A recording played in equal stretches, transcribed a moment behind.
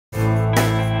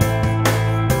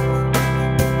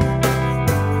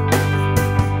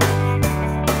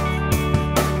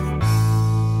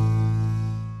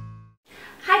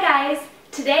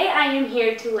am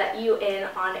here to let you in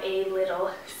on a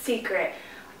little secret.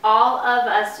 All of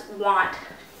us want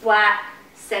flat,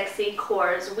 sexy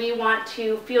cores. We want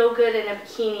to feel good in a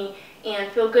bikini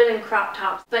and feel good in crop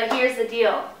tops. But here's the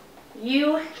deal.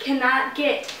 You cannot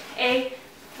get a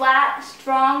flat,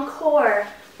 strong core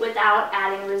without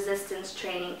adding resistance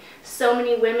training. So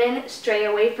many women stray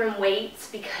away from weights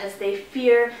because they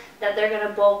fear that they're going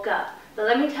to bulk up. But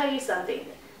let me tell you something.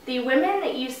 The women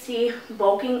that you see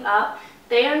bulking up,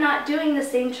 they are not doing the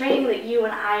same training that you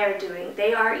and I are doing.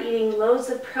 They are eating loads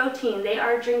of protein. They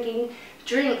are drinking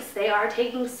drinks. They are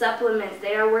taking supplements.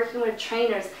 They are working with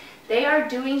trainers. They are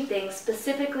doing things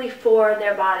specifically for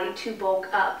their body to bulk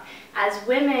up. As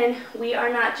women, we are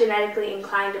not genetically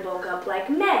inclined to bulk up like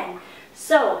men.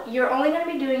 So you're only going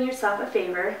to be doing yourself a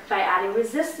favor by adding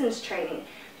resistance training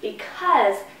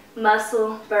because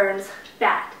muscle burns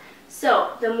fat.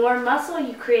 So the more muscle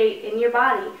you create in your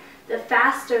body, the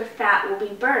faster fat will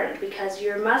be burned because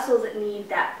your muscles need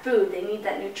that food, they need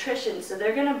that nutrition. So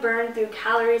they're going to burn through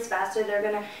calories faster,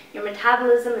 your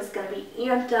metabolism is going to be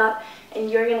amped up,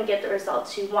 and you're going to get the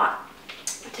results you want.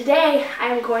 Today,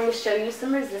 I'm going to show you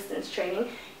some resistance training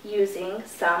using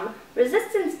some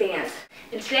resistance bands.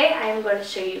 And today I am going to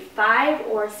show you 5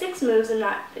 or 6 moves.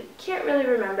 I can't really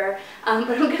remember, but I'm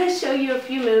going to show you a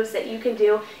few moves that you can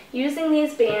do using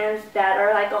these bands that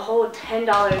are like a whole $10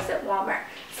 at Walmart.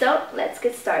 So let's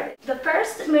get started. The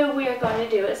first move we are going to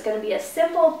do is going to be a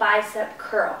simple bicep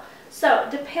curl. So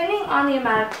depending on the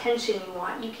amount of tension you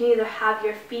want, you can either have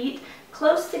your feet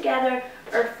close together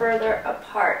or further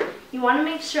apart. You want to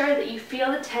make sure that you feel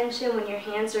the tension when your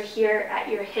hands are here at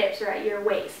your hips or at your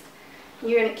waist.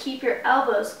 You're going to keep your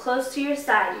elbows close to your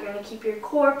side. You're going to keep your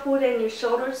core pulled in, your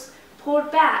shoulders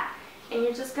pulled back, and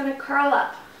you're just going to curl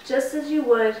up just as you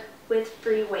would with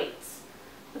free weights.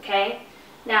 Okay?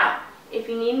 Now, if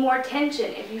you need more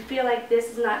tension, if you feel like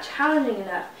this is not challenging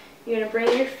enough, you're going to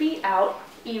bring your feet out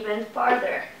even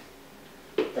farther.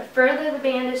 The further the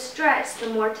band is stretched, the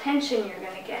more tension you're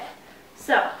going to get.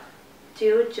 So,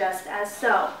 do just as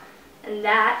so. And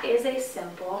that is a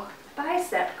simple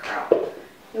bicep curl.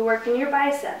 You're working your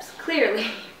biceps, clearly.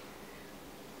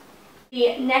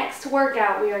 The next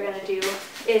workout we are going to do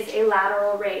is a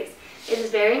lateral raise. It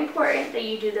is very important that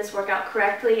you do this workout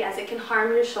correctly as it can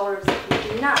harm your shoulders if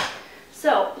you do not.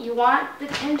 So, you want the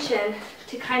tension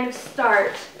to kind of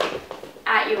start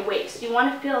at your waist. You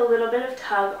want to feel a little bit of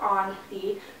tug on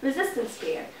the resistance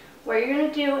band. What you're going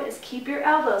to do is keep your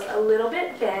elbows a little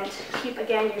bit bent. Keep,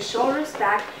 again, your shoulders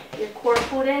back, your core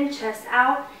pulled in, chest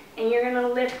out, and you're going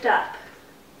to lift up.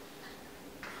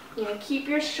 You're going to keep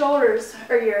your shoulders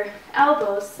or your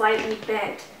elbows slightly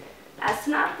bent as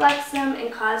to not flex them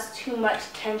and cause too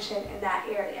much tension in that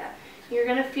area. You're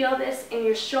going to feel this in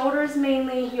your shoulders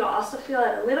mainly. You'll also feel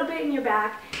it a little bit in your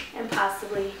back and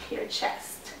possibly your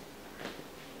chest.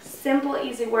 Simple,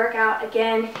 easy workout.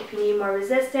 Again, if you need more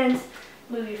resistance,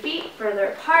 move your feet further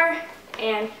apart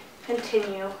and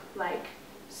continue like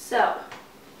so.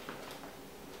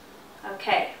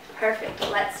 Okay, perfect.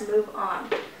 Let's move on.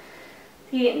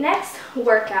 The next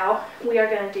workout we are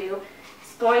going to do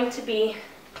is going to be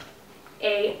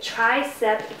a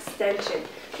tricep extension.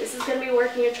 This is going to be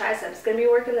working your triceps. It's going to be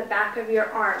working the back of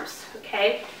your arms,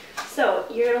 okay? So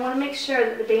you're going to want to make sure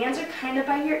that the bands are kind of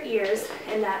by your ears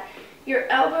and that your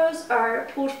elbows are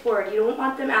pulled forward. You don't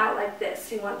want them out like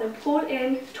this. You want them pulled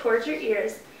in towards your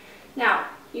ears. Now,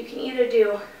 you can either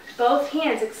do both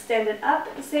hands extended up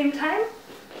at the same time,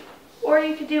 or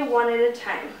you could do one at a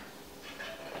time.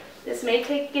 This may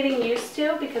take getting used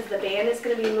to because the band is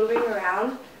going to be moving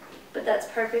around, but that's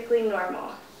perfectly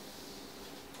normal.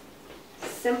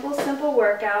 Simple, simple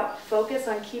workout. Focus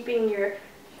on keeping your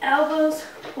elbows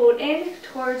pulled in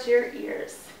towards your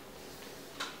ears.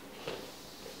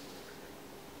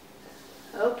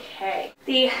 Okay.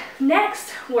 The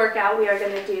next workout we are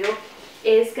going to do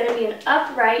is going to be an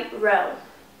upright row.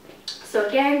 So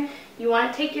again, you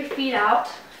want to take your feet out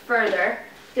further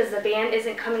because the band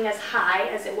isn't coming as high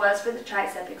as it was for the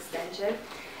tricep extension.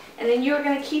 And then you are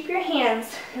going to keep your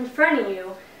hands in front of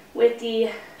you with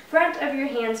the front of your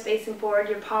hands facing forward,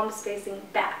 your palms facing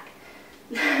back.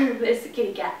 This is a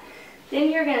kitty cat.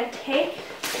 Then you're going to take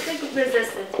the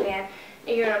resistance band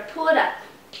and you're going to pull it up.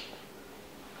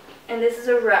 And this is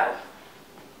a row.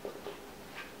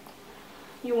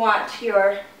 You want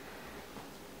your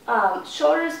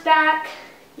shoulders back.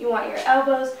 You want your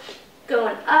elbows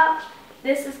going up.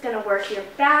 This is going to work your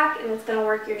back and it's going to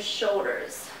work your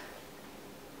shoulders.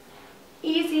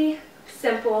 Easy,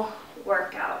 simple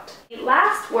workout. The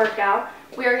last workout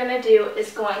we are going to do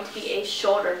is going to be a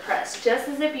shoulder press, just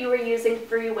as if you were using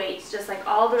free weights, just like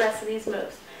all the rest of these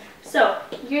moves. So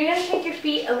you're going to take your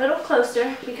feet a little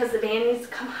closer because the band needs to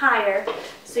come higher.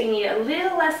 So you need a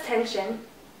little less tension.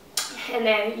 And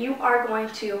then you are going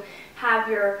to have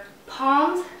your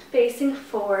palms facing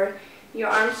forward, your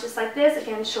arms just like this,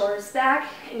 again shoulders back,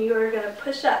 and you are going to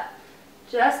push up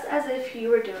just as if you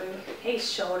were doing a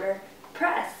shoulder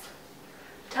press.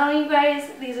 I'm telling you guys,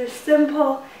 these are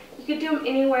simple. You could do them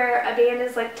anywhere. A band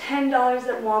is like $10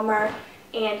 at Walmart,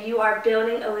 and you are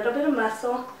building a little bit of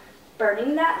muscle,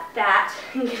 burning that fat,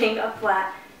 and getting a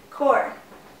flat core.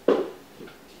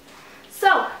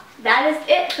 So that is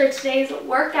it for today's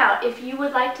workout. If you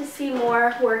would like to see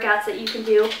more workouts that you can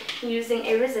do using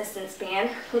a resistance band,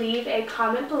 leave a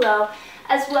comment below,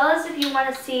 as well as if you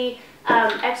want to see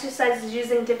exercises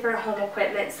using different home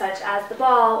equipment such as the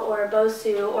ball or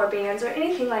BOSU or bands or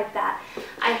anything like that.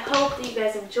 I hope that you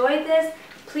guys enjoyed this.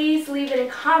 Please leave it in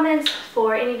comments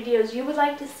for any videos you would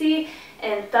like to see,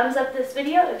 and thumbs up this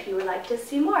video if you would like to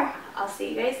see more. I'll see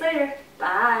you guys later.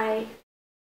 Bye.